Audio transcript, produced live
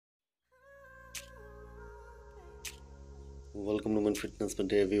Welcome to my Fitness by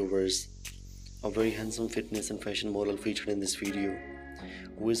Day viewers. A very handsome fitness and fashion model featured in this video.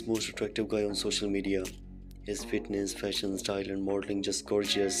 Who is most attractive guy on social media? His fitness, fashion, style and modeling just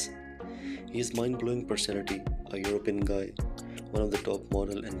gorgeous. He is mind-blowing personality, a European guy, one of the top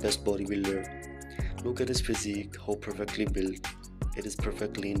model and best bodybuilder. Look at his physique, how perfectly built. It is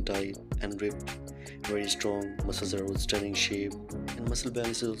perfectly in type and ripped, very strong, muscles are outstanding shape, and muscle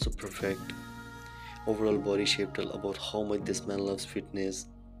balance is also perfect. Overall body shape tell about how much this man loves fitness.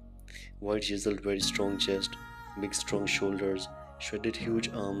 Wide chiseled, very strong chest, big strong shoulders, shredded huge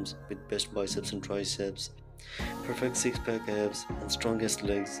arms with best biceps and triceps, perfect six-pack abs and strongest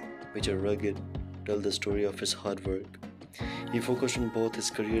legs, which are rugged, tell the story of his hard work. He focused on both his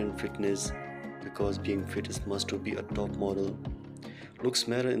career and fitness because being fit is must to be a top model. Looks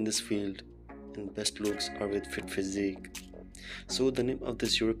matter in this field, and best looks are with fit physique. So the name of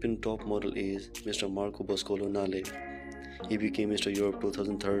this European top model is Mr. Marco Boscolo Nale. He became Mr. Europe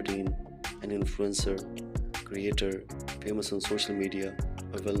 2013, an influencer, creator, famous on social media,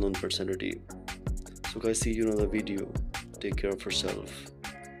 a well-known personality. So guys, see you in another video. Take care of yourself.